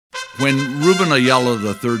When Ruben Ayala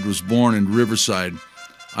III was born in Riverside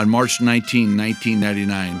on March 19,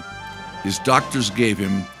 1999, his doctors gave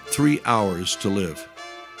him 3 hours to live.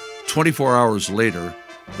 24 hours later,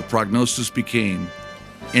 the prognosis became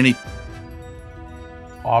any.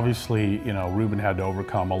 Obviously, Ruben had to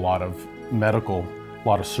overcome a lot of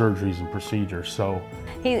surgeries and procedures, so.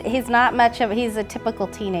 He's not much of, he's a typical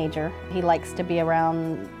teenager. He likes to be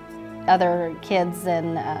around other kids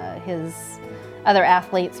and his other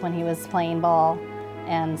athletes when he was playing ball,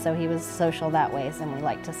 and so he was social that way, and we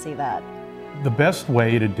like to see that. The best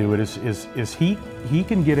way to do it is he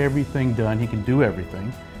can get everything done, he can do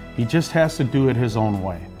everything. He just has to do it his own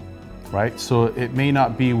way, right? So it may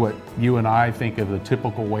not be what you and I think of the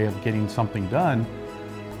typical way of getting something done,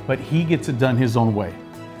 but he gets it done his own way.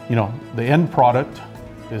 The end product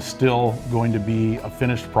is still going to be a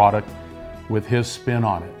finished product with his spin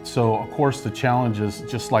on it. So of course the challenge is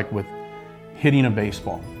just like with hitting a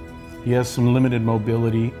baseball. He has some limited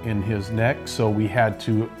mobility in his neck, so we had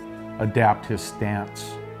to adapt his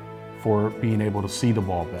stance for being able to see the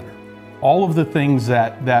ball better. All of the things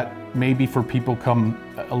that maybe for people come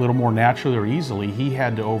a little more naturally or easily, he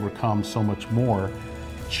had to overcome so much more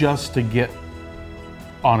just to get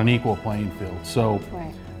on an equal playing field. So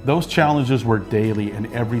right. Those challenges were daily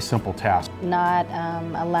in every simple task. Not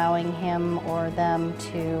allowing him or them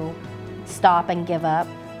to stop and give up,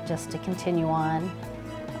 just to continue on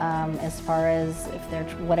as far as if they're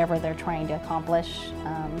whatever they're trying to accomplish,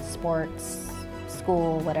 sports,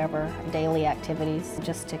 school, whatever, daily activities,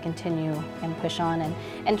 just to continue and push on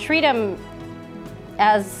and treat him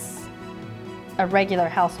as a regular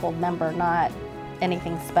household member, not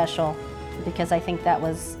anything special, because I think that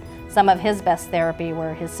was some of his best therapy,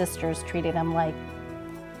 where his sisters treated him like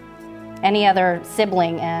any other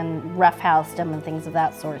sibling and roughhoused him and things of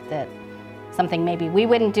that sort, that something maybe we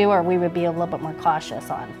wouldn't do or we would be a little bit more cautious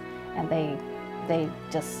on. And they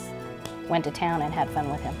just went to town and had fun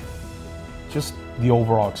with him. Just the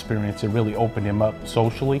overall experience, it really opened him up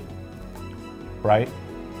socially, right?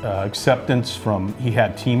 Acceptance from, he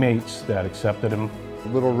had teammates that accepted him.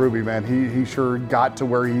 Little Ruby, man, he sure got to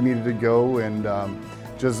where he needed to go, and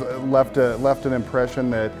just left an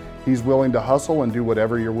impression that he's willing to hustle and do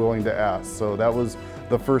whatever you're willing to ask. So that was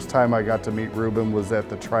the first time I got to meet Ruben, was at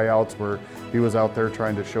the tryouts where he was out there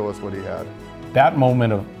trying to show us what he had. That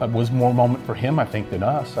moment was more moment for him, I think, than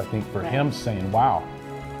us. I think for him saying, wow,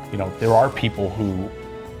 there are people who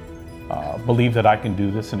believe that I can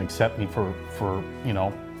do this and accept me for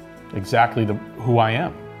exactly who I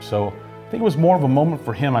am. So I think it was more of a moment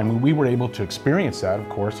for him. I mean, we were able to experience that, of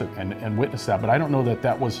course, and witness that, but I don't know that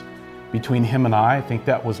that was between him and I. I think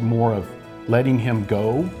that was more of letting him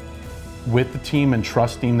go with the team and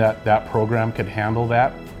trusting that that program could handle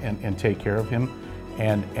that and take care of him,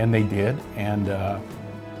 and they did, and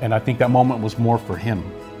I think that moment was more for him.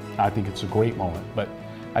 I think it's a great moment, but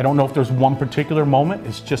I don't know if there's one particular moment.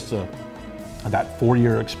 It's just that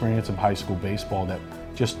 4-year experience of high school baseball that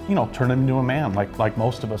just turned him into a man, like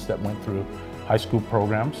most of us that went through high school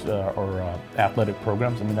programs or athletic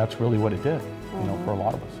programs. I mean, that's really what it did, for a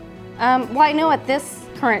lot of us. Well, I know at this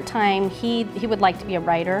current time he would like to be a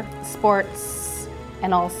writer, sports,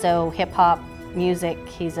 and also hip hop music.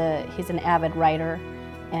 He's an avid writer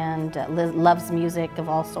and loves music of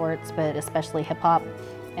all sorts, but especially hip hop.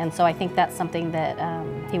 And so I think that's something that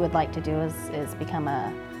he would like to do is become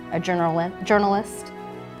a journalist.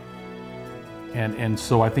 And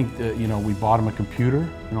so I think that, we bought him a computer,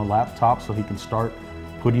 laptop, so he can start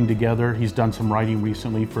putting together. He's done some writing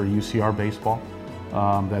recently for UCR baseball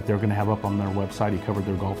that they're going to have up on their website. He covered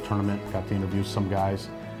their golf tournament, got to interview some guys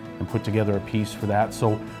and put together a piece for that.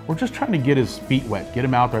 So we're just trying to get his feet wet, get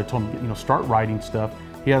him out there. I told him, start writing stuff.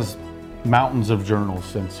 He has mountains of journals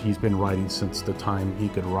since he's been writing since the time he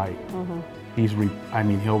could write.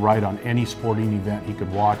 He'll write on any sporting event he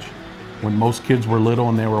could watch. When most kids were little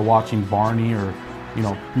and they were watching Barney or,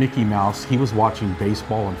 Mickey Mouse, he was watching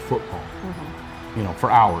baseball and football,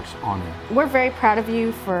 for hours on end. We're very proud of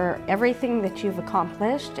you for everything that you've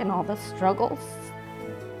accomplished and all the struggles,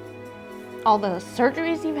 all the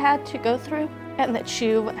surgeries you've had to go through and that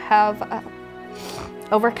you have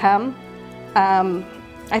overcome.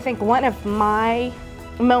 I think one of my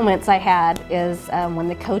moments I had is when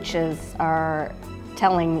the coaches are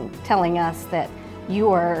telling us that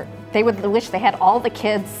they would wish they had all the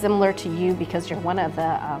kids similar to you because you're one of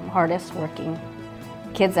the hardest working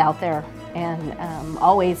kids out there, and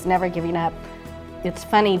always never giving up. It's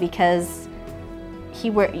funny because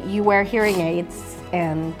you wear hearing aids,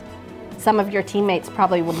 and some of your teammates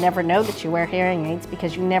probably will never know that you wear hearing aids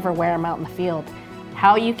because you never wear them out in the field.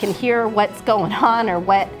 How you can hear what's going on or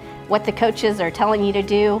what the coaches are telling you to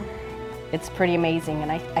do it's pretty amazing,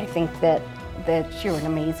 and I think that you're an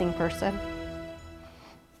amazing person.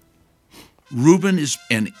 Ruben is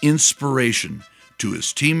an inspiration to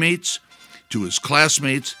his teammates, to his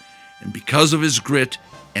classmates, and because of his grit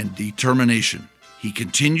and determination, he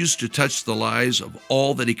continues to touch the lives of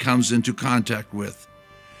all that he comes into contact with.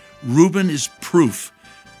 Ruben is proof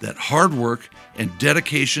that hard work and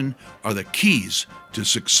dedication are the keys to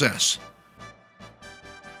success.